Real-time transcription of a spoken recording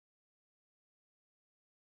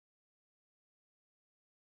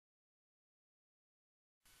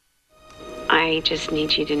I just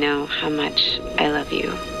need you to know how much I love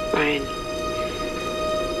you, Ryan.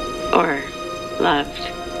 Or loved.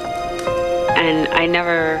 And I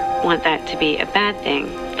never want that to be a bad thing.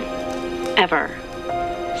 Ever.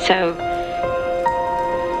 So,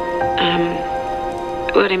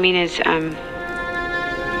 what I mean is,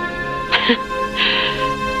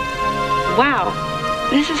 wow,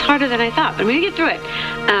 this is harder than I thought, but I'm gonna get through it.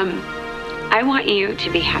 I want you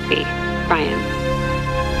to be happy, Ryan,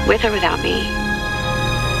 with or without me.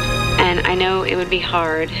 And I know it would be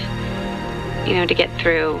hard, you know, to get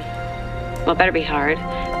through. Well, it better be hard,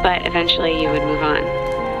 but eventually you would move on.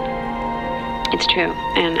 It's true,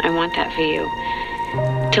 and I want that for you.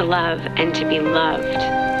 To love and to be loved,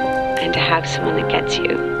 and to have someone that gets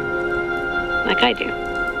you, like I do.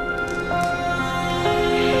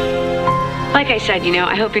 Like I said, you know,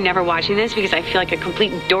 I hope you're never watching this because I feel like a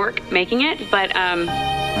complete dork making it, but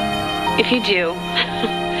if you do,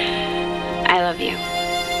 I love you.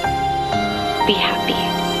 Be happy.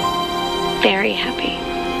 Very happy.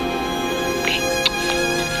 Okay.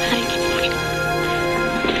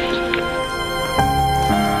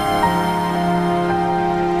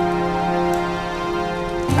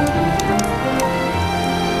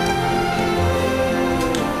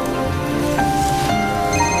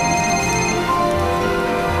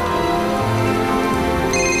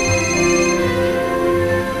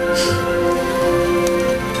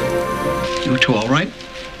 You two all right?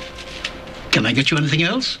 Can I get you anything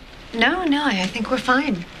else? No, I think we're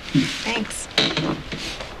fine. Thanks.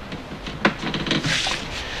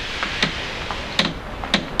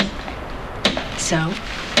 So,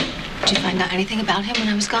 did you find out anything about him when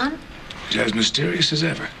I was gone? He's as mysterious as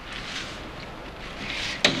ever.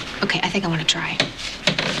 Okay, I think I want to try.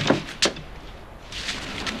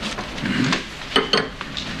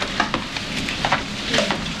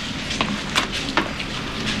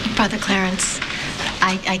 Brother Clarence,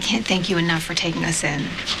 I can't thank you enough for taking us in.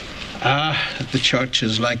 The church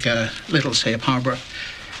is like a little safe harbor.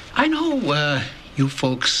 I know you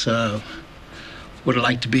folks would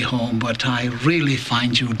like to be home, but I really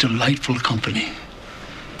find you delightful company.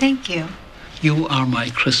 Thank you. You are my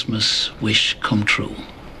Christmas wish come true.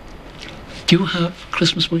 Do you have a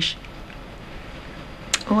Christmas wish?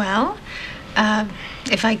 Well,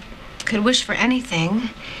 if I could wish for anything,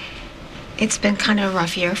 it's been kind of a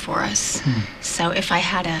rough year for us. So if I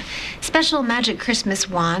had a special magic Christmas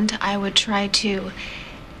wand, I would try to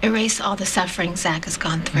erase all the suffering Zach has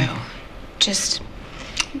gone through. Just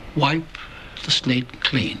wipe the slate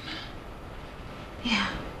clean. Yeah.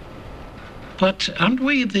 But aren't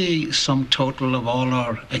we the sum total of all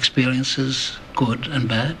our experiences, good and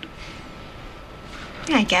bad?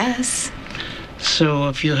 Yeah, I guess. So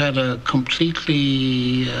if you had a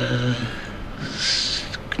completely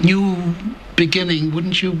new beginning,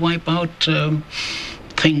 wouldn't you wipe out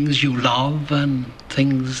things you love and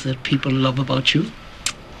things that people love about you?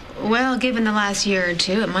 Well, given the last year or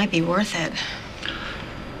two, it might be worth it.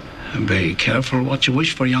 And be careful what you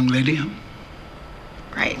wish for, young lady.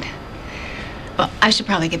 Right. Well, I should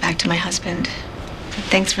probably get back to my husband.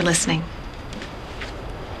 Thanks for listening.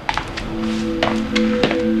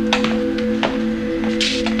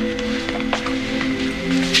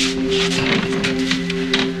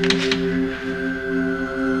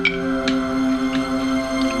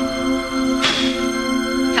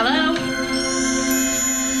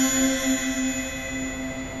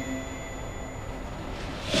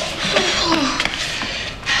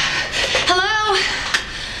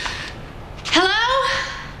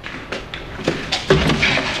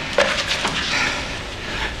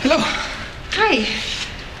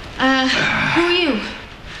 Who are you?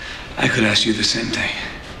 I could ask you the same thing.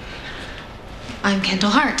 I'm Kendall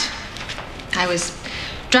Hart. I was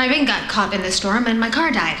driving, got caught in the storm, and my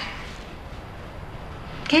car died.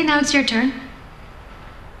 Okay, now it's your turn.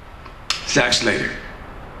 Zach Slater.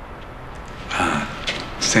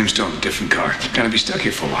 Same storm, different car. Gonna be stuck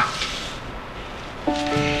here for a while.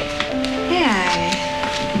 Yeah,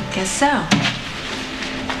 I guess so.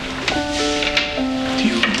 Do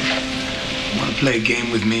you want to play a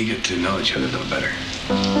game with me, get to know each other a little better?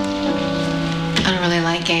 I don't really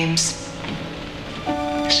like games.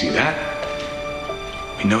 See that?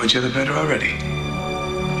 We know each other better already.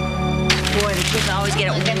 Boy, the kids always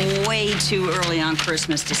get it way too early on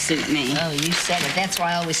Christmas to suit me. Oh, you said it. That's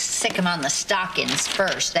why I always stick them on the stockings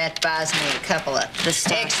first. That buys me a couple of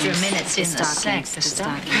extra minutes in the stockings. The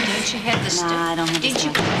stockings. Don't you have the Nah, I don't have the Did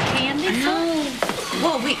you stockings. put candy? No.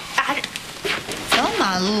 Well, oh,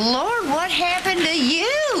 my Lord, what happened to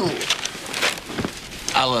you?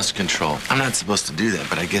 I lost control. I'm not supposed to do that,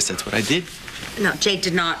 but I guess that's what I did. No, Jade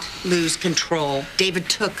did not lose control. David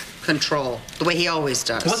took control, the way he always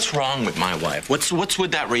does. What's wrong with my wife? What's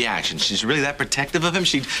with that reaction? She's really that protective of him?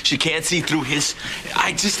 She can't see through his...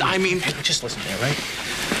 I mean... Hey, just listen to me, all right?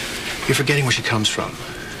 You're forgetting where she comes from.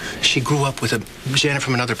 She grew up with a Janet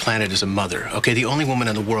from another planet as a mother, okay? The only woman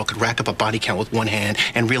in the world could rack up a body count with one hand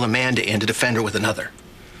and reel Amanda in to defend her with another.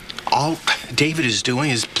 All David is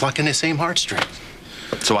doing is plucking the same heartstrings.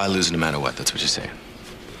 So I lose no matter what, that's what you're saying.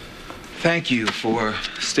 Thank you for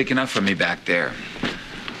sticking up for me back there.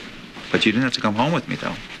 But you didn't have to come home with me,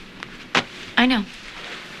 though. I know.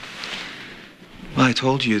 Well, I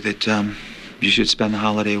told you that you should spend the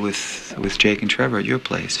holiday with Jake and Trevor at your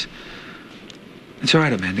place. It's all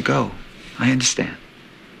right, Amanda, go. I understand.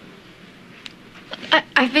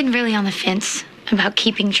 I've been really on the fence about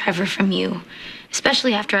keeping Trevor from you,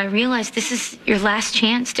 especially after I realized this is your last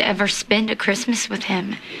chance to ever spend a Christmas with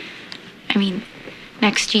him. I mean,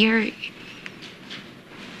 next year...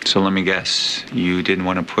 So let me guess, you didn't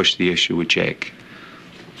want to push the issue with Jake,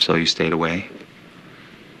 so you stayed away?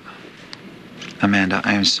 Amanda,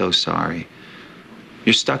 I am so sorry.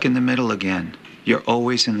 You're stuck in the middle again. You're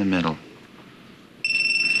always in the middle.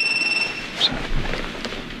 So.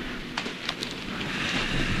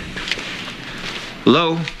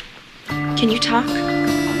 Hello? Can you talk?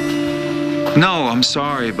 No, I'm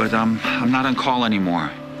sorry, but I'm not on call anymore.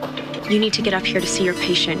 You need to get up here to see your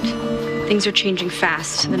patient. Things are changing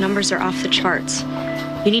fast. The numbers are off the charts.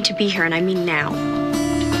 You need to be here, and I mean now.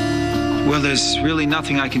 Well, there's really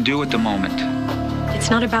nothing I can do at the moment. It's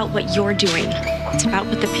not about what you're doing. It's about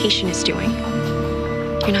what the patient is doing.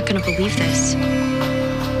 You're not going to believe this.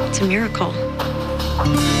 It's a miracle.